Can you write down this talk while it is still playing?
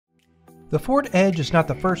The Ford Edge is not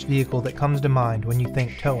the first vehicle that comes to mind when you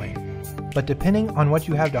think towing, but depending on what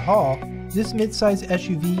you have to haul, this midsize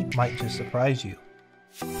SUV might just surprise you.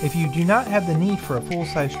 If you do not have the need for a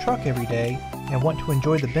full-size truck every day and want to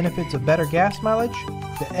enjoy the benefits of better gas mileage,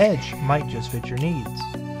 the Edge might just fit your needs.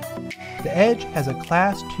 The Edge has a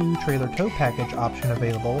Class 2 trailer tow package option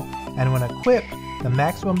available, and when equipped, the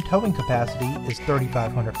maximum towing capacity is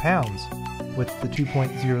 3,500 pounds, with the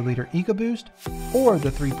 2.0-liter EcoBoost or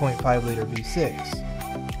the 3.5-liter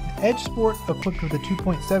V6. The Edge Sport equipped with the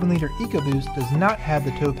 2.7-liter EcoBoost does not have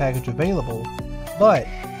the tow package available, but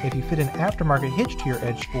if you fit an aftermarket hitch to your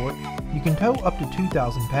Edge Sport, you can tow up to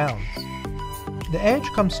 2,000 pounds. The Edge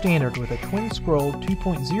comes standard with a twin-scroll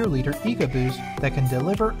 2.0-liter EcoBoost that can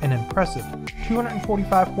deliver an impressive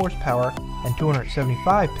 245 horsepower and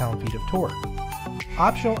 275 pound-feet of torque.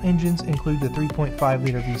 Optional engines include the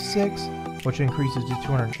 3.5-liter V6, which increases to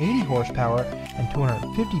 280 horsepower and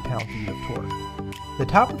 250 pound-feet of torque. The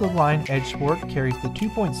top-of-the-line Edge Sport carries the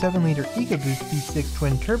 2.7-liter EcoBoost V6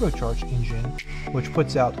 twin turbocharged engine, which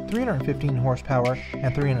puts out 315 horsepower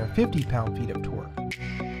and 350 pound-feet of torque.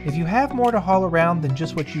 If you have more to haul around than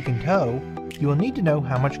just what you can tow, you will need to know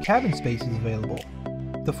how much cabin space is available.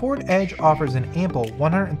 The Ford Edge offers an ample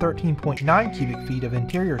 113.9 cubic feet of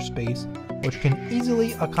interior space, which can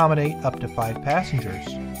easily accommodate up to 5 passengers.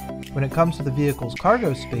 When it comes to the vehicle's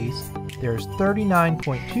cargo space, there is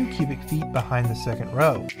 39.2 cubic feet behind the second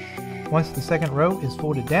row. Once the second row is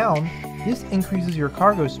folded down, this increases your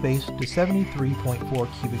cargo space to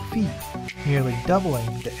 73.4 cubic feet, nearly doubling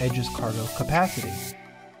the Edge's cargo capacity.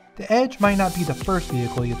 The Edge might not be the first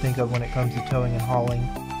vehicle you think of when it comes to towing and hauling,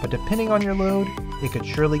 but depending on your load, it could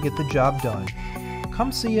surely get the job done.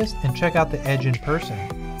 Come see us and check out the Edge in person.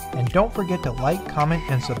 And don't forget to like, comment,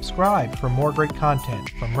 and subscribe for more great content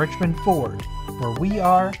from Richmond Ford, where we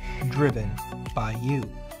are driven by you.